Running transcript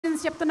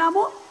Thanks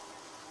చెప్తున్నాము.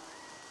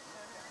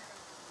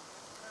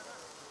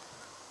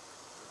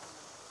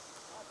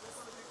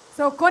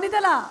 So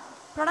Konidela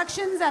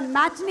productions and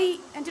మ్యాచ్ని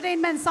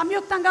entertainment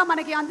సంయుక్తంగా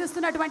మనకి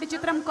అందిస్తున్నటువంటి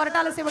చిత్రం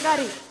కొరటాల శివ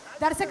గారి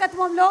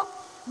దర్శకత్వంలో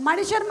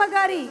మణిశర్మ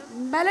గారి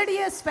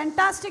మెలడియస్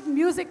ఫెంటాస్టిక్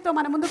మ్యూజిక్తో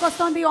మన ముందుకు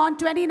వస్తోంది ఆన్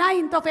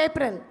 29th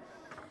April.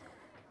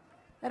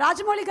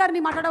 రాజమౌళి గారిని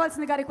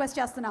మాట్లాడవలసిందిగా రిక్వెస్ట్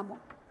చేస్తున్నాము.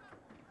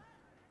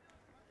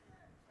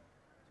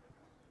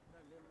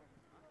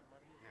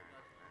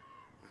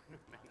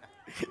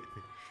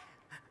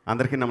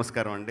 అందరికీ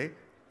నమస్కారం అండి.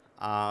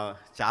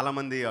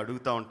 చాలామంది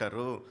అడుగుతూ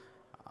ఉంటారు,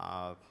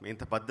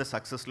 ఇంత పెద్ద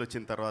సక్సెస్లు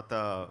వచ్చిన తర్వాత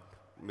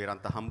మీరు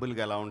అంత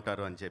హంబుల్గా ఎలా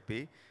ఉంటారు అని చెప్పి.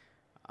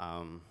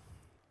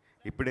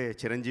 ఇప్పుడే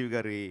చిరంజీవి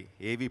గారి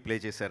ఏవి ప్లే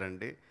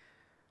చేశారండి.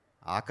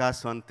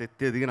 ఆకాశం అంత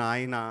ఎత్తి ఎదిగిన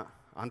ఆయన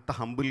అంత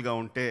హంబుల్గా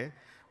ఉంటే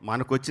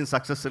మనకు వచ్చిన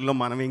సక్సెస్లో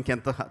మనం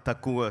ఇంకెంత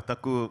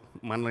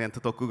మనం ఎంత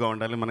తక్కువగా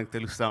ఉండాలి మనకు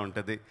తెలుస్తూ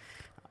ఉంటుంది.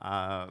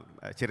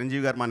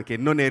 చిరంజీవి గారు మనకి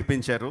ఎన్నో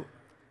నేర్పించారు.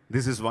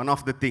 This is one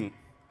of the thing.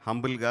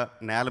 హంబుల్గా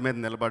నేల మీద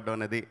నిలబడడం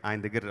అనేది ఆయన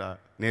దగ్గర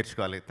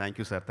నేర్చుకోవాలి. Thank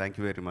you sir, thank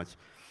you very much.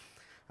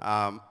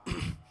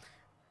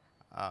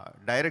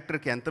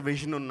 డైరెక్టర్కి ఎంత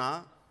విజన్ ఉన్నా,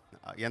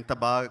 ఎంత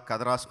బాగా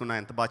కథ రాసుకున్నా,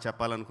 ఎంత బాగా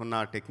చెప్పాలనుకున్నా,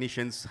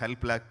 టెక్నీషియన్స్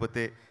హెల్ప్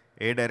లేకపోతే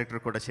ఏ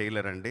డైరెక్టర్ కూడా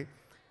చేయలేరండి.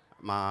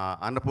 మా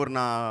అన్నపూర్ణ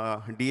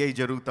డిఐ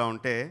జరుగుతూ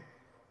ఉంటే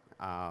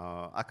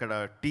అక్కడ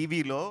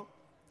టీవీలో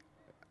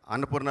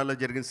అన్నపూర్ణలో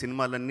జరిగిన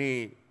సినిమాలన్నీ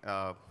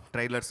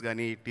ట్రైలర్స్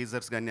కానీ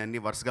టీజర్స్ కానీ అన్నీ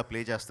వరుసగా ప్లే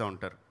చేస్తూ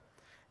ఉంటారు.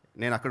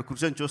 నేను అక్కడ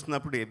కూర్చొని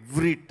చూస్తున్నప్పుడు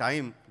every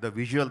time the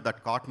visual that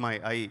caught my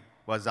I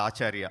was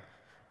ఆచార్య.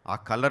 ఆ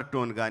కలర్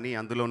టోన్ కానీ,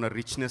 అందులో ఉన్న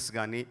రిచ్నెస్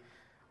కానీ,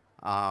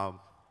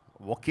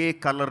 ఒకే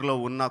కలర్లో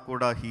ఉన్నా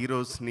కూడా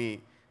హీరోస్ని,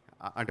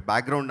 అంటే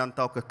బ్యాక్గ్రౌండ్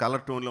అంతా ఒక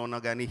కలర్ టోన్లో ఉన్నా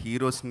కానీ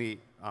హీరోస్ని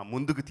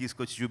ముందుకు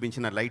తీసుకొచ్చి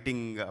చూపించిన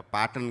లైటింగ్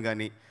ప్యాటర్న్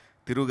కానీ.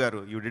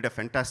 తిరుగారు, you did a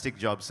fantastic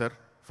job sir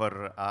for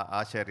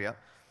Acharya.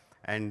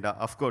 And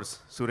of course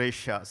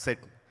Suresh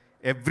set,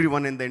 every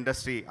one in the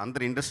industry,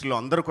 ఇండస్ట్రీలో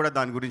అందరూ కూడా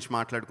దాని గురించి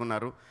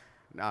మాట్లాడుకున్నారు.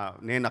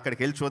 నేను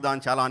అక్కడికి వెళ్ళి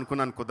చూద్దామని చాలా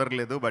అనుకున్నాను,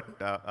 కుదరలేదు. బట్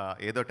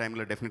ఏదో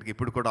టైంలో డెఫినెట్గా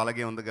ఇప్పుడు కూడా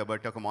అలాగే ఉంది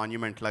కాబట్టి ఒక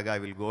మాన్యుమెంట్ లాగా I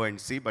will go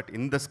and see. But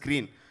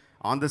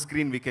on the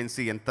screen we can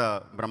see ఎంత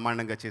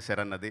బ్రహ్మాండంగా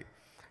చేశారన్నది.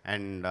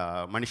 అండ్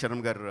మణిశర్మ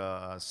గారు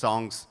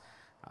సాంగ్స్,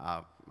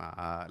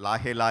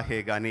 లాహే లాహే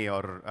కానీ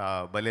ఆర్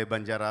భలే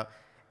బంజారా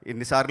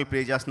ఎన్నిసార్లు ప్లే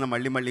చేస్తున్నా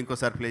మళ్ళీ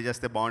ఇంకోసారి ప్లే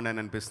చేస్తే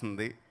బాగుండని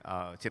అనిపిస్తుంది.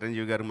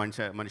 చిరంజీవి గారు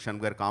మణిశర్మ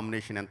గారు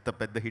కాంబినేషన్ ఎంత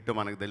పెద్ద హిట్టో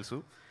మనకు తెలుసు.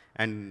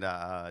 And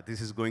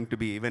this is going to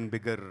be even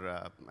bigger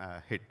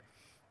hit.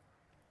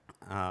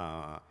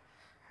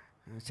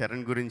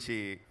 Charan గురించి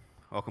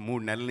ఒక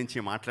 3 నెలల నుంచి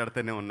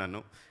మాట్లాడుతూనే ఉన్నాను.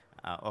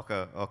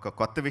 ఒక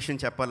కొత్త విషయం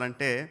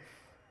చెప్పాలంటే,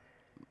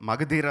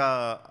 మగధీర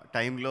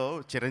టైంలో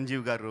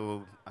చిరంజీవి గారు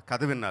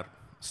కథ విన్నారు,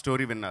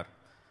 స్టోరీ విన్నారు.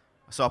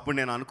 సో అప్పుడు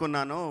నేను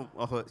అనుకున్నాను,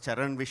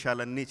 చరణ్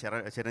విషయాలన్నీ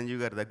చిరంజీవి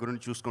గారి దగ్గర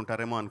నుంచి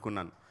చూసుకుంటారేమో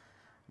అనుకున్నాను.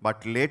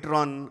 But later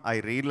on I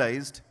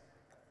realised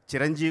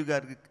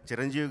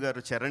Chiranjeevi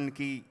గారు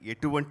చరణ్కి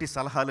ఎటువంటి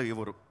సలహాలు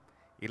ఇవ్వరు.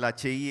 ఇలా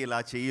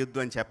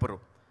చెయ్యొద్దు అని చెప్పరు.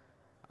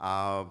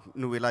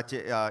 నువ్వు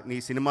నీ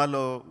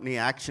సినిమాలో నీ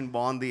యాక్షన్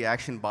బాగుంది,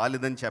 యాక్షన్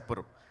బాగాలేదని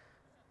చెప్పరు.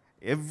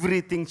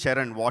 Everything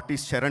Charan, what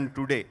is Charan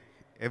today,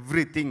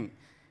 everything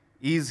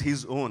is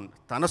his own.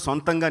 తన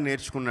సొంతంగా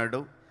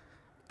నేర్చుకున్నాడు.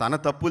 తన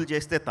తప్పులు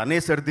చేస్తే తనే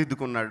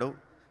సరిదిద్దుకున్నాడు.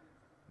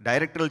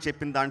 డైరెక్టర్లు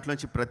చెప్పిన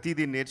దాంట్లోంచి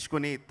ప్రతిదీ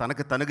నేర్చుకొని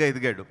తనగా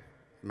ఎదిగాడు.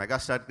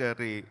 మెగాస్టార్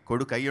గారి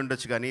కొడుకు అయ్యి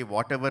ఉండొచ్చు కానీ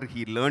what ever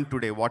he learn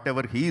today, what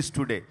ever he is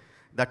today,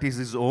 that is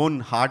his own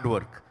hard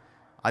work.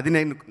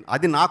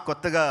 అది నాకు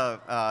కొత్తగా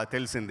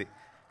తెలిసింది.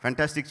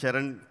 Fantastic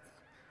Charan,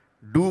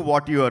 do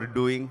what you are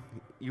doing,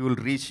 you will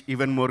reach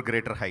even more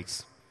greater heights.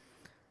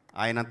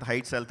 ఆయనంత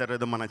హైట్స్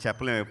వెళ్తారేదో మనం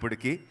చెప్పలేము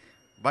ఎప్పటికీ.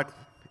 But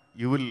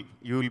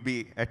you will be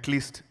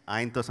at least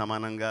ఆయనతో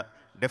సమానంగా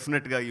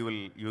డెఫినెట్గా you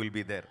will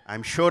be there.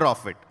 I'm sure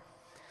of it.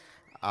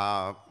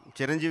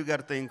 Chiranjeevi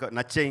గారితో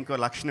నచ్చే ఇంకో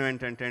లక్షణం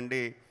ఏంటంటే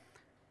అండి,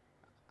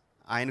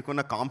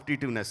 ఆయనకున్న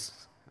కాంపిటేటివ్నెస్.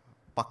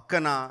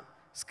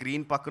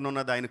 స్క్రీన్ పక్కన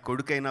ఉన్నది ఆయన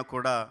కొడుకైనా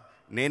కూడా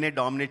నేనే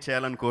డామినేట్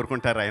చేయాలని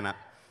కోరుకుంటారు ఆయన.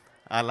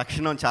 ఆ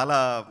లక్షణం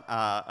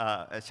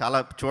చాలా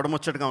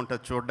చూడముచ్చటగా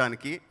ఉంటుంది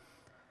చూడడానికి.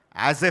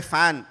 యాజ్ ఏ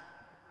ఫ్యాన్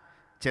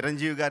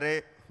చిరంజీవి గారే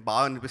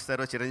బాగా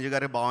అనిపిస్తారు, చిరంజీవి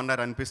గారే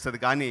బాగున్నారు అనిపిస్తుంది.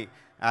 కానీ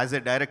as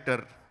a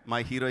director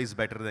my hero is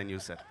better then you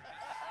sir.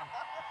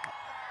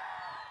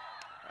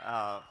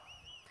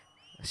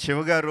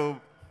 శివగారు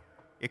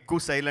ఎక్కువ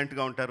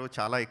సైలెంట్గా ఉంటారు,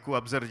 చాలా ఎక్కువ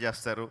అబ్జర్వ్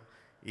చేస్తారు.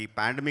 ఈ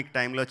పాండమిక్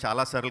టైంలో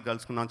చాలాసార్లు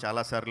కలుసుకున్నాం,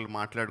 చాలాసార్లు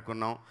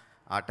మాట్లాడుకున్నాం.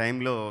 ఆ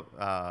టైంలో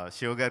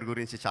శివగారి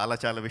గురించి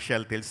చాలా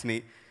విషయాలు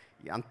తెలిసినాయి.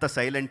 అంత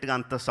సైలెంట్గా,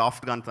 అంత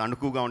సాఫ్ట్గా, అంత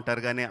అణుకుగా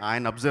ఉంటారు. కానీ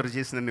ఆయన అబ్జర్వ్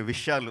చేసిన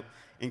విషయాలు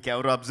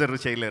ఇంకెవరు అబ్జర్వ్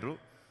చేయలేరు.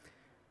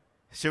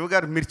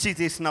 శివగారు మిర్చి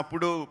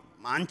తీసినప్పుడు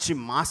మంచి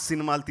మాస్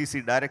సినిమాలు తీసి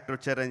డైరెక్టర్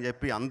వచ్చారని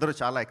చెప్పి అందరూ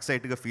చాలా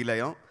ఎక్సైట్గా ఫీల్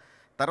అయ్యాం.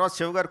 తర్వాత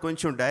శివగారు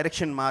కొంచెం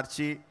డైరెక్షన్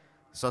మార్చి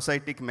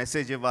సొసైటీకి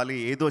మెసేజ్ ఇవ్వాలి,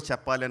 ఏదో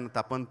చెప్పాలి అన్న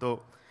తపంతో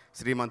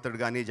శ్రీమంతుడు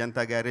కానీ,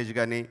 జనతా గ్యారేజ్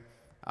కానీ,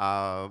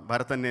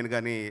 భరతన్ నేను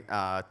కానీ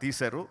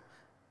తీశారు.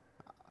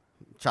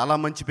 చాలా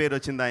మంచి పేరు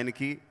వచ్చింది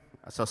ఆయనకి.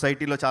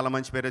 సొసైటీలో చాలా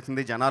మంచి పేరు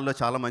వచ్చింది, జనాల్లో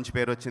చాలా మంచి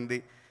పేరు వచ్చింది.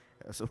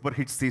 సూపర్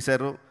హిట్స్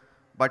తీశారు.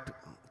 బట్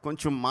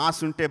కొంచెం మాస్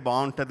ఉంటే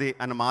బాగుంటుంది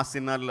అని మాస్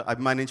సినిమాలు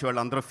అభిమానించే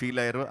వాళ్ళు అందరూ ఫీల్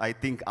అయ్యారు. I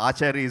think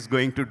Acharya is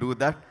going to do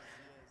that.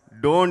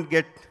 Don't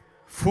get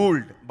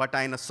fooled. But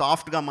ఆయన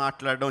సాఫ్ట్గా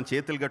మాట్లాడడం,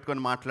 చేతులు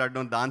కట్టుకొని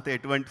మాట్లాడడం, దాంతో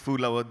ఎటువంటి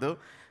ఫూల్ అవ్వద్దు.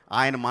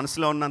 ఆయన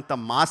మనసులో ఉన్నంత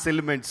మాస్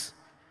ఎలిమెంట్స్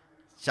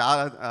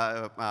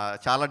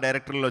చాలా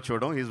డైరెక్టర్లో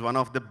చూడడం. Is one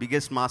of the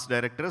biggest mass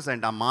directors.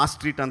 And ఆ మాస్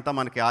ట్రీట్ అంతా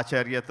మనకి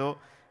ఆచార్యతో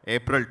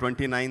April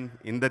 29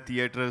 in the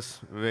theatres,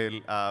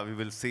 we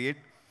will see it.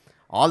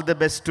 All the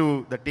best to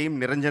the team.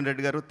 Niranjan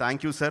Reddy garu, thank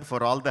you sir for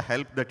all the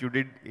help that you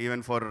did even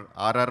for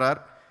RRR.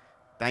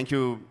 Thank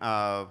you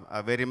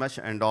very much.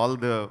 And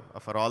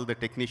for all the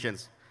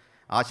technicians,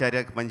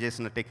 Acharya ki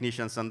panchesina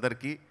technicians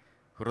andarki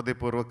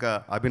hridayapurvaka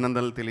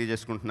abhinandanlu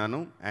teliyajeskuntunnanu.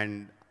 And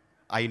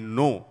I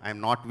know, I am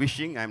not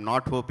wishing, I am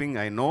not hoping,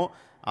 I know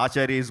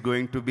Acharya is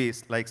going to be,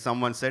 like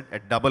someone said,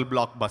 a double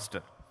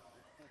blockbuster.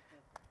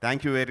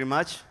 Thank you very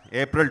much.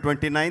 April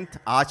 29th,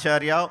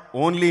 Acharya,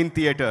 only in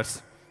theatres.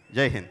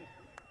 Jai Hind.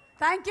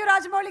 Thank you,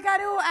 Rajamouli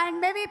garu. And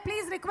may we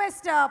please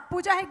request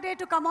Pooja Hegde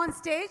to come on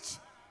stage.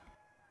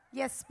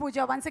 Yes,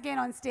 Pooja, once again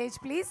on stage,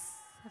 please,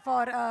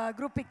 for a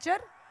group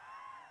picture.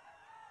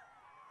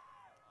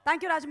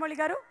 Thank you, Rajamouli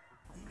garu.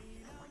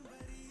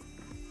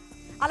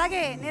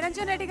 అలాగే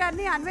నిరంజన్ రెడ్డి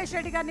గారిని, అన్వేష్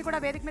రెడ్డి గారిని కూడా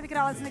వేదిక మీదకి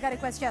రావాల్సిందిగా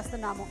request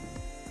చేస్తున్నాము.